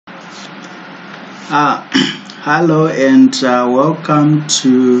Hello and welcome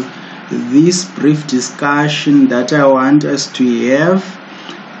to this brief discussion that I want us to have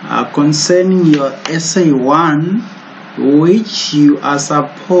concerning your essay 1, which you are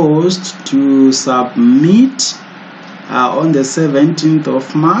supposed to submit on the 17th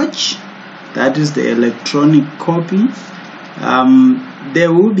of March. That is the electronic copy.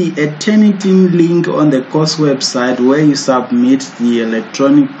 There will be a Turnitin link on the course website where you submit the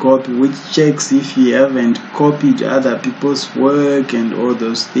electronic copy, which checks if you haven't copied other people's work and all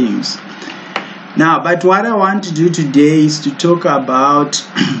those things. Now, but what I want to do today is to talk about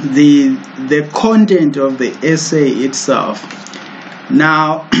the content of the essay itself.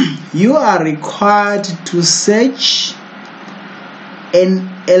 Now, you are required to search an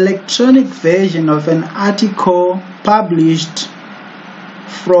electronic version of an article published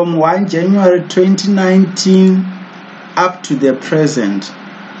from 1 January 2019 up to the present.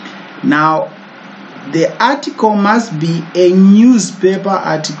 Now, the article must be a newspaper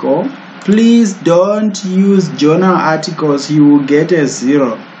article. Please don't use journal articles, you will get a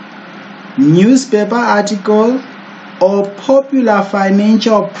 0. Newspaper article or popular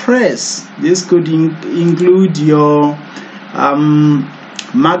financial press. This could include your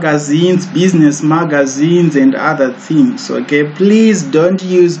magazines, business magazines and other things. Okay, please don't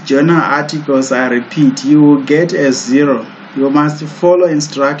use journal articles. I repeat, you will get a 0. You must follow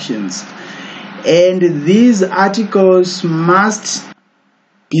instructions, and these articles must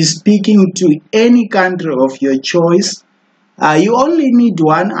be speaking to any country of your choice. You only need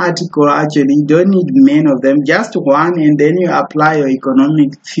one article. Actually, you don't need many of them, just one, and then you apply your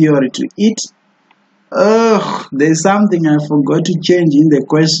economic theory to it. There's something I forgot to change in the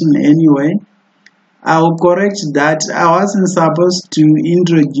question anyway. I'll correct that. I wasn't supposed to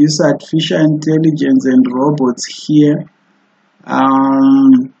introduce artificial intelligence and robots here.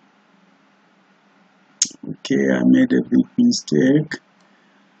 Okay, I made a big mistake.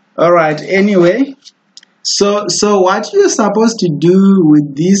 Alright, anyway. So what you're supposed to do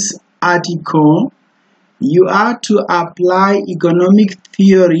with this article, you are to apply economic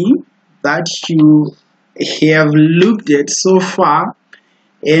theory that you have looked at so far,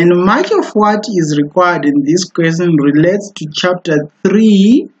 and much of what is required in this question relates to chapter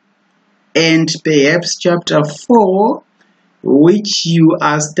 3 and perhaps chapter 4, which you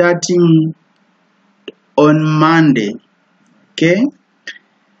are starting on Monday. Okay,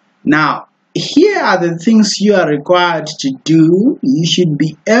 now here are the things you are required to do. You should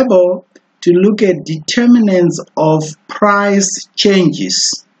be able to look at determinants of price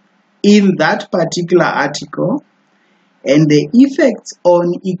changes in that particular article and the effects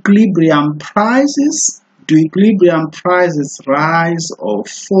on equilibrium prices. Do equilibrium prices rise or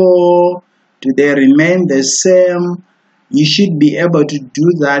fall? Do they remain the same? You should be able to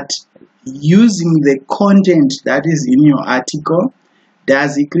do that using the content that is in your article.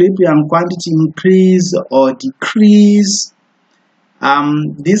 Does equilibrium quantity increase or decrease?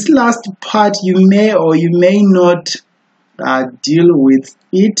 This last part you may or you may not deal with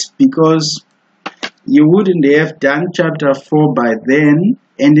it because you wouldn't have done chapter 4 by then,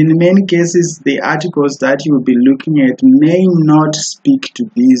 and in many cases the articles that you will be looking at may not speak to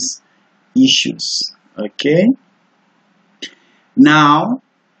these issues. Okay, now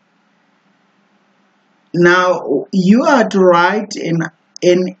you are to write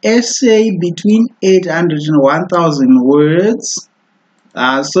an essay between 800 and 1000 words.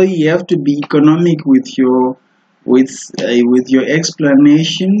 So you have to be economic with your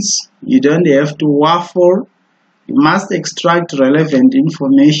explanations. You don't have to waffle. You must extract relevant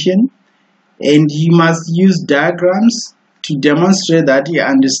information, and you must use diagrams to demonstrate that you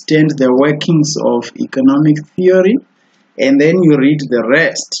understand the workings of economic theory, and then you read the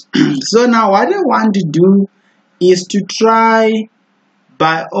rest. So now what I want to do is to try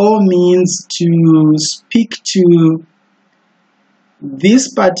by all means to speak to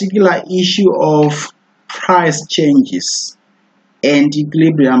this particular issue of price changes and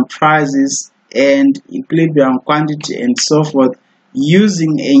equilibrium prices and equilibrium quantity and so forth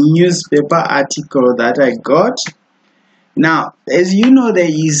using a newspaper article that I got. Now, as you know, there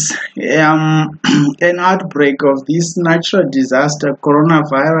is an outbreak of this natural disaster,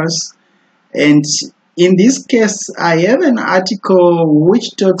 coronavirus, and in this case, I have an article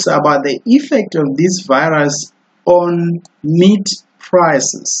which talks about the effect of this virus on meat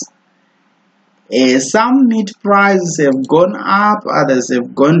prices. Some meat prices have gone up, others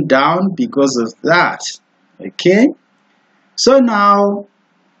have gone down because of that. Okay, so now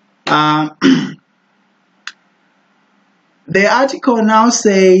the article now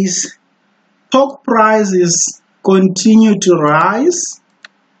says pork prices continue to rise.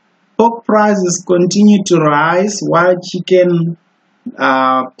 pork prices continue to rise while chicken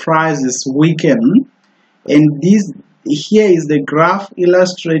prices weaken. And this here is the graph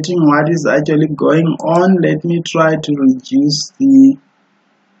illustrating what is actually going on. Let me try to reduce the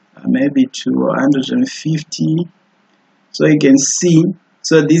maybe to 150 so you can see.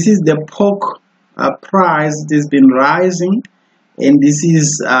 So this is the pork price. It has been rising, and this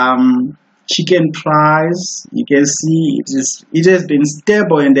is chicken price. You can see it has been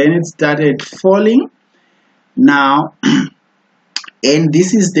stable, and then it started falling now. And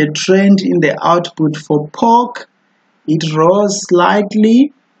this is the trend in the output for pork. It rose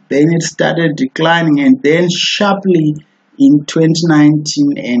slightly, then it started declining, and then sharply in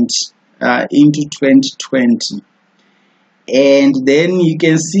 2019 and into 2020. And then you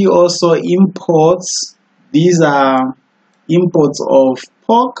can see also imports. These are imports of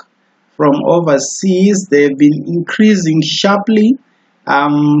pork from overseas. They've been increasing sharply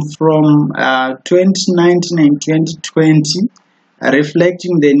from 2019 and 2020,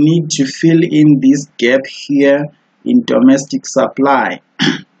 reflecting the need to fill in this gap here in domestic supply.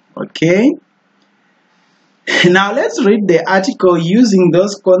 Okay, now let's read the article using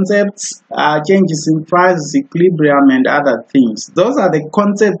those concepts, changes in prices, equilibrium, and other things. Those are the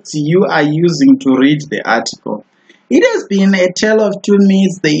concepts you are using to read the article. It has been a tale of two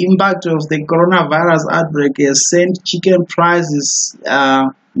myths. The impact of the coronavirus outbreak has sent chicken prices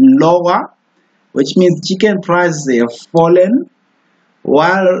lower, which means chicken prices have fallen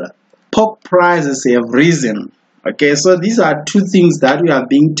while pork prices have risen. Okay, so these are two things that we are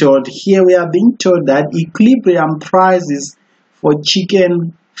being told. Here we are being told that equilibrium prices for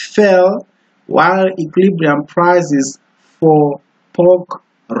chicken fell while equilibrium prices for pork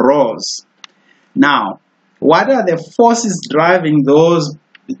rose. Now, what are the forces driving those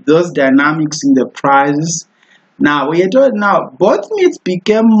dynamics in the prices? Now, we are told now both meats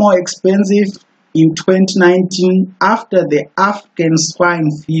became more expensive in 2019 after the African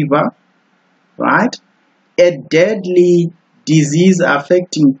swine fever, right? A deadly disease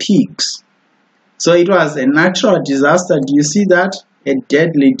affecting pigs. So it was a natural disaster. Do you see that? A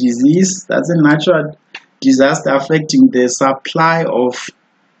deadly disease. That's a natural disaster affecting the supply of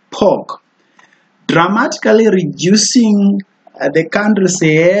pork, dramatically reducing the country's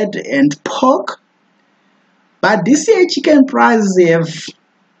head and pork. But this year chicken prices have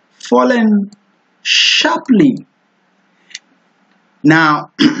fallen sharply.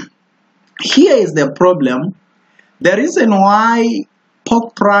 Now, here is the problem. The reason why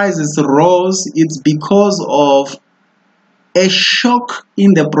pork prices rose is because of a shock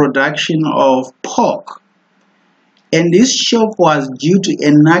in the production of pork. And this shock was due to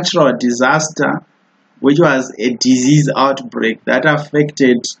a natural disaster, which was a disease outbreak that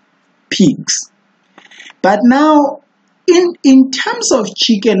affected pigs. But now, in terms of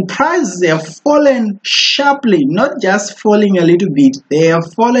chicken, prices have fallen sharply, not just falling a little bit, they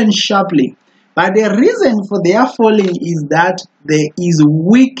have fallen sharply. But the reason for their falling is that there is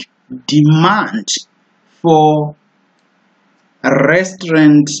weak demand for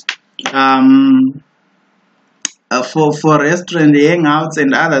restaurant for restaurant hangouts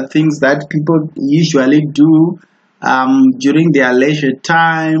and other things that people usually do during their leisure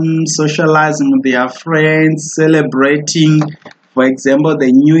time, socializing with their friends, celebrating, for example,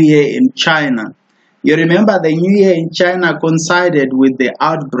 the New Year in China. You remember the New Year in China coincided with the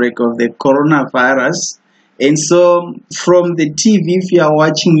outbreak of the coronavirus. And so from the TV, if you are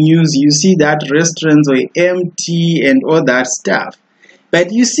watching news, you see that restaurants were empty and all that stuff.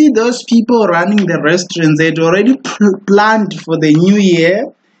 But you see those people running the restaurants, they had already planned for the New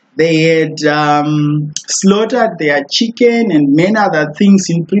Year. They had slaughtered their chicken and many other things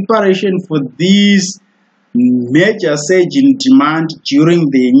in preparation for this major surge in demand during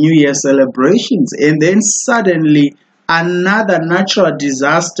the New Year celebrations. And then suddenly another natural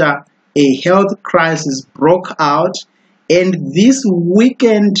disaster, a health crisis, broke out, and this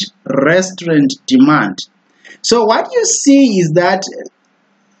weakened restaurant demand. So what you see is that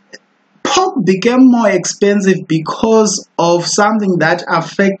pork became more expensive because of something that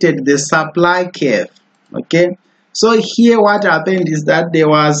affected the supply curve. Okay, so here what happened is that there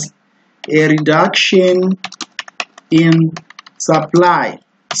was a reduction in supply.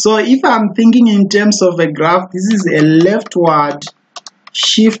 So if I'm thinking in terms of a graph, this is a leftward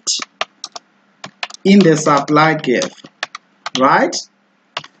shift in the supply curve, right?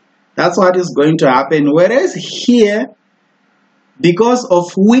 That's what is going to happen. Whereas here, because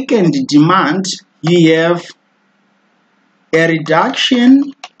of weakened demand, you have a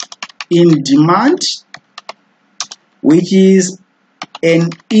reduction in demand, which is an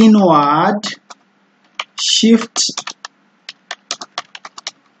inward shift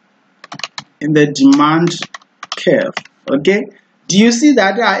demand curve. Okay, do you see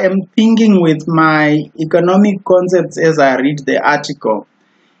that I am thinking with my economic concepts as I read the article?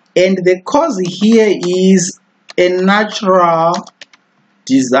 And the cause here is a natural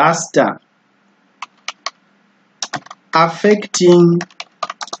disaster affecting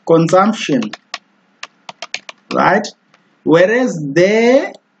consumption, right? Whereas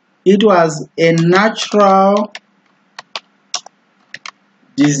there it was a natural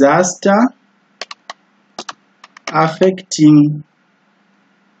disaster affecting,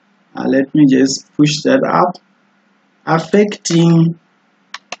 let me just push that up, affecting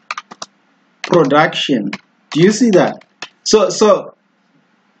production. Do you see that? So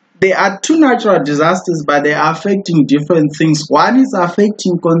there are two natural disasters, but they are affecting different things. One is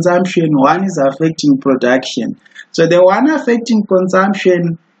affecting consumption, one is affecting production. So the one affecting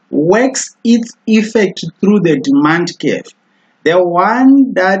consumption works its effect through the demand curve. The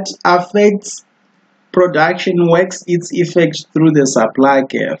one that affects production works its effect through the supply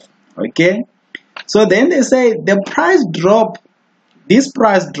curve. Okay, so then they say the price drop, this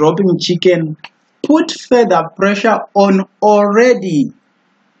price drop in chicken put further pressure on already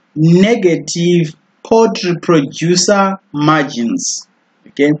negative poultry producer margins.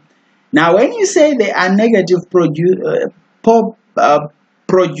 Okay, now when you say they are negative producer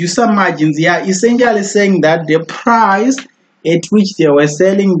margins, yeah, essentially saying that the price at which they were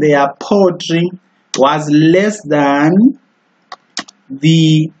selling their poultry was less than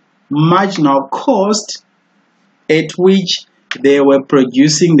the marginal cost at which they were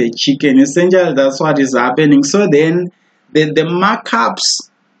producing the chicken. Essentially, that's what is happening. So then the markups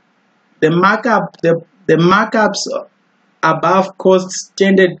above costs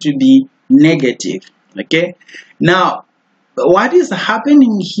tended to be negative. Okay, now what is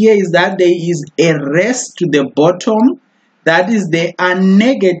happening here is that there is a race to the bottom. That is, there are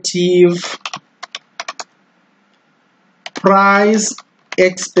negative price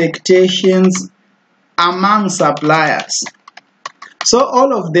expectations among suppliers. So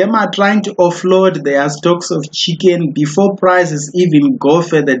all of them are trying to offload their stocks of chicken before prices even go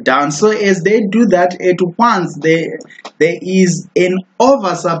further down. So as they do that, at once there is an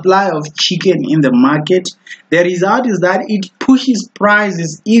oversupply of chicken in the market. The result is that it pushes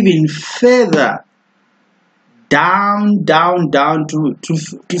prices even further down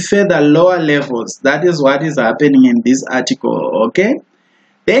to further lower levels. That is what is happening in this article. Okay,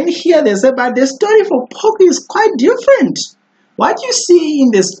 then here they say, but the story for pork is quite different. What you see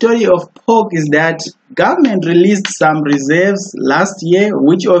in the story of pork is that government released some reserves last year,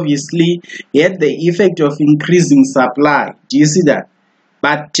 which obviously had the effect of increasing supply. Do you see that?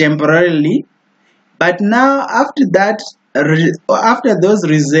 But temporarily. But now after that, after those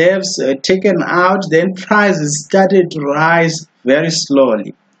reserves taken out, then prices started to rise very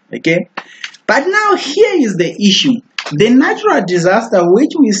slowly. Okay, but now here is the issue. The natural disaster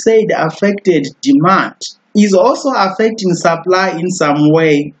which we said affected demand is also affecting supply in some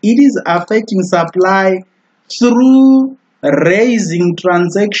way. It is affecting supply through raising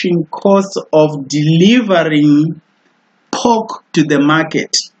transaction costs of delivering pork to the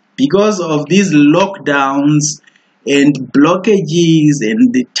market because of these lockdowns and blockages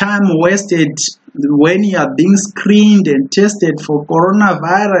and the time wasted when you are being screened and tested for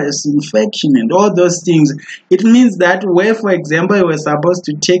coronavirus infection and all those things. It means that where, for example, you were supposed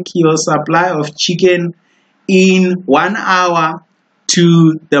to take your supply of chicken in 1 hour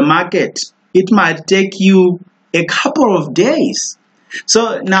to the market, it might take you a couple of days.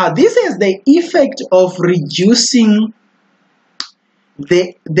 So now this is the effect of reducing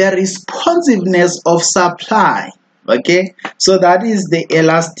the responsiveness of supply. Okay, so that is the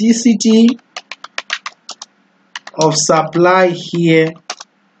elasticity of supply here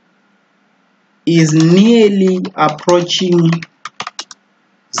is nearly approaching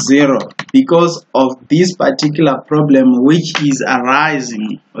zero because of this particular problem which is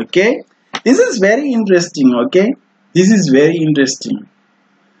arising. Okay, this is very interesting. Okay, this is very interesting.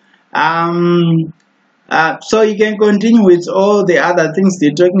 So you can continue with all the other things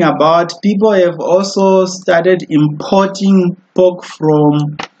they're talking about. People have also started importing pork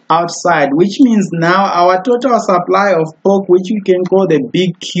from outside, which means now our total supply of pork, which we can call the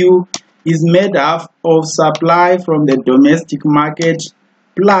big Q, is made up of supply from the domestic market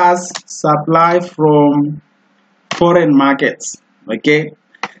plus supply from foreign markets. Okay,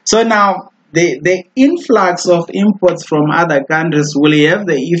 so now the influx of imports from other countries will have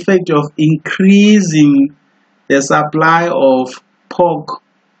the effect of increasing the supply of pork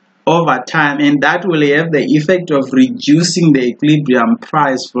over time, and that will have the effect of reducing the equilibrium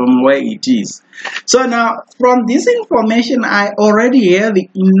price from where it is. So now from this information I already have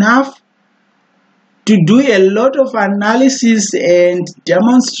enough to do a lot of analysis and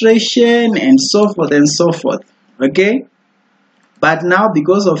demonstration and so forth and so forth. Okay, but now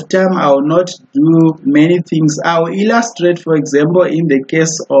because of time I will not do many things. I will illustrate, for example, in the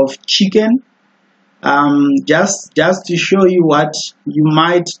case of chicken, just to show you what you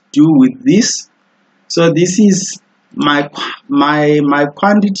might do with this. So this is my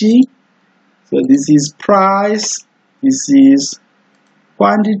quantity, so this is price, this is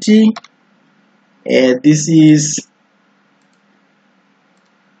quantity, this is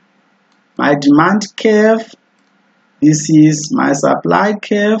my demand curve, this is my supply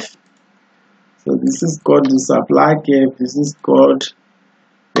curve. So this is called the supply curve, this is called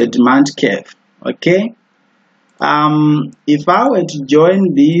the demand curve. Okay, if I were to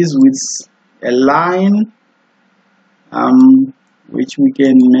join these with a line, which we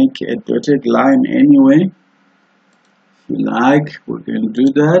can make a dotted line anyway, if you like, we can do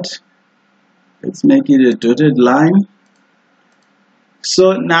that. Let's make it a dotted line.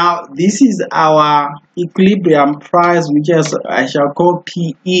 So now this is our equilibrium price, which is I shall call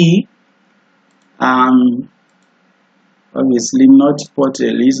PE. Obviously not Port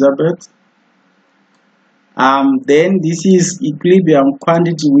Elizabeth. Then this is equilibrium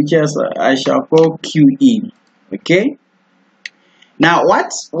quantity, which is I shall call QE. Okay. Now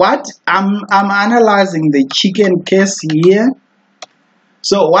what I'm analyzing the chicken case here.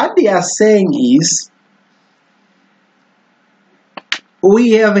 So what they are saying is,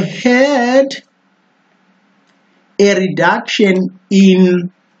 we have had a reduction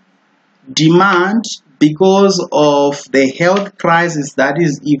in demand because of the health crisis that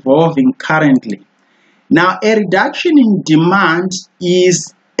is evolving currently. Now, a reduction in demand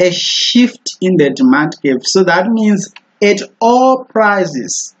is a shift in the demand curve. So that means at all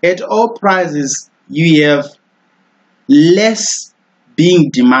prices, you have less being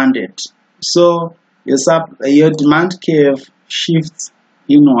demanded. So your demand curve shifts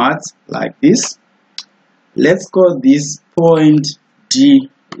inwards like this. Let's call this point D,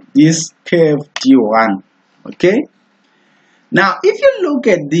 this curve D1. Okay. Now, if you look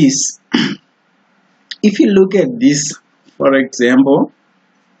at this, for example,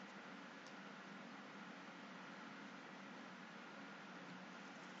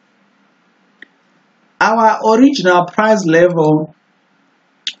 our original price level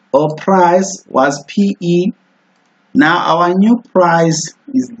or price was PE. Now our new price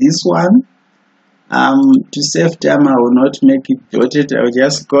is this one. To save time, I will not make it dotted. I will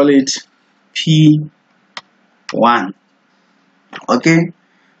just call it P1. Okay.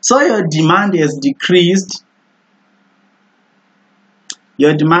 So your demand has decreased.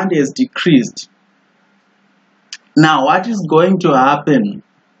 Your demand has decreased. Now, what is going to happen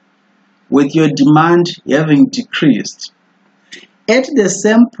with your demand having decreased? At the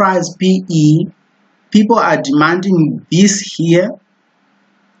same price PE, people are demanding this here,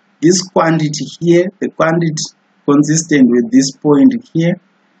 this quantity here, the quantity consistent with this point here,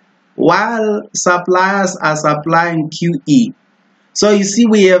 while suppliers are supplying QE. So you see,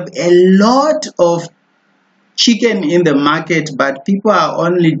 we have a lot of chicken in the market, but people are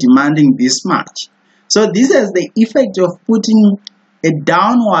only demanding this much. So this has the effect of putting a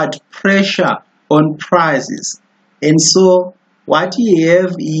downward pressure on prices. And so what we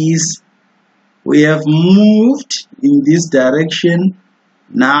have is, we have moved in this direction.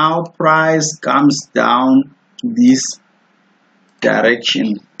 Now price comes down to this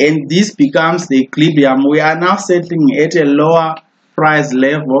direction, and this becomes the equilibrium. We are now settling at a lower price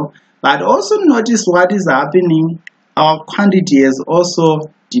level, but also notice what is happening. Our quantity has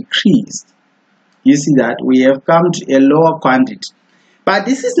also decreased. You see that we have come to a lower quantity. But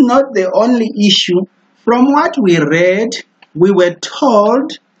this is not the only issue. From what we read, we were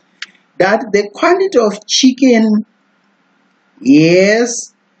told that the quantity of chicken,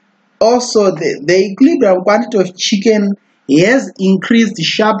 yes, also the equilibrium quantity of chicken has increased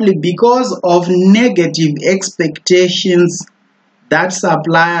sharply because of negative expectations that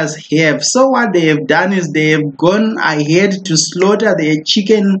suppliers have. So what they have done is they have gone ahead to slaughter their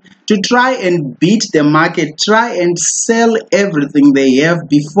chicken to try and beat the market, try and sell everything they have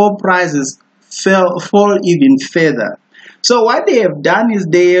before prices fall even further. So what they have done is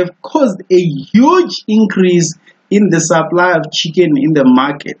they have caused a huge increase in the supply of chicken in the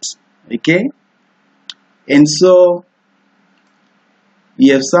market. Okay, and so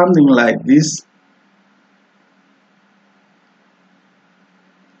you have something like this.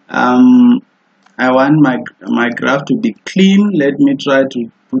 I want my graph to be clean. Let me try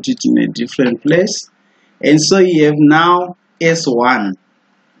to put it in a different place. And so you have now S1.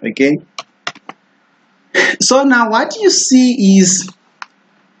 Okay. So now what you see is,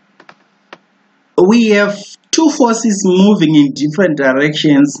 we have two forces moving in different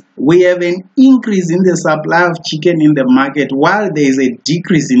directions. We have an increase in the supply of chicken in the market while there is a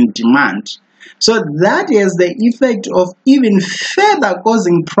decrease in demand. So that has the effect of even further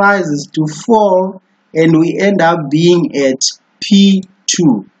causing prices to fall, and we end up being at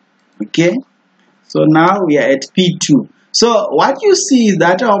P2. Okay, so now we are at P2. So what you see is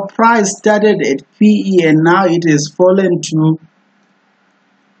that our price started at PE and now it has fallen to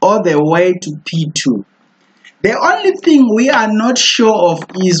all the way to P2. The only thing we are not sure of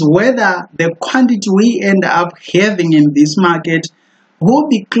is whether the quantity we end up having in this market will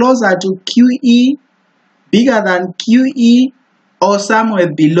be closer to QE, bigger than QE, or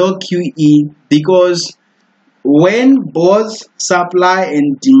somewhere below QE, because when both supply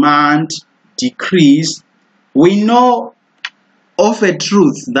and demand decrease, we know of a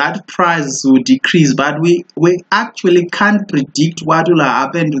truth that prices will decrease, but we actually can't predict what will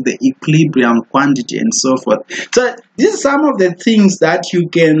happen to the equilibrium quantity and so forth. So these are some of the things that you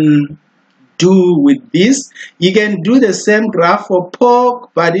can do with this. You can do the same graph for pork,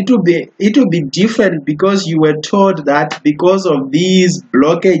 but it will be different because you were told that because of these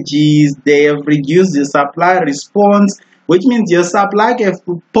blockages they have reduced the supply response, which means your supply curve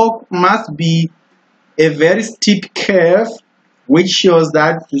for pork must be a very steep curve, which shows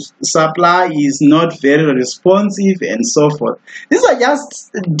that supply is not very responsive and so forth. These are just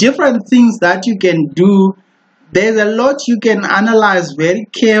different things that you can do. There's a lot you can analyze very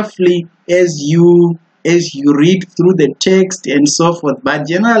carefully as you read through the text and so forth. But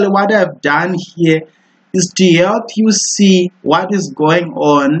generally what I've done here is to help you see what is going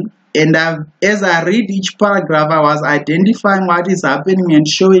on. And as I read each paragraph, I was identifying what is happening and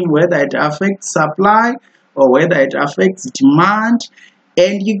showing whether it affects supply or whether it affects demand.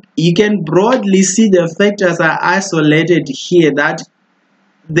 And you can broadly see the factors are isolated here, that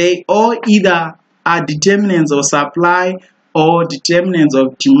they all either are determinants of supply or determinants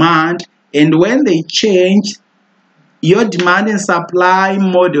of demand, and when they change, your demand and supply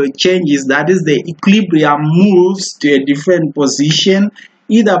model changes. That is, the equilibrium moves to a different position.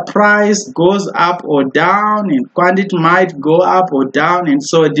 Either price goes up or down, and quantity might go up or down, and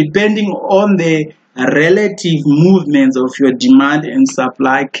so depending on the relative movements of your demand and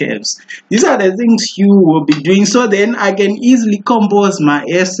supply curves. These are the things you will be doing. So then I can easily compose my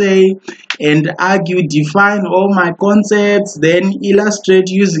essay and argue, define all my concepts, then illustrate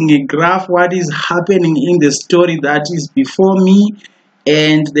using a graph what is happening in the story that is before me,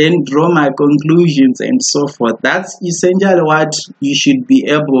 and then draw my conclusions and so forth. That's essentially what you should be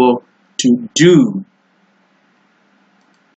able to do.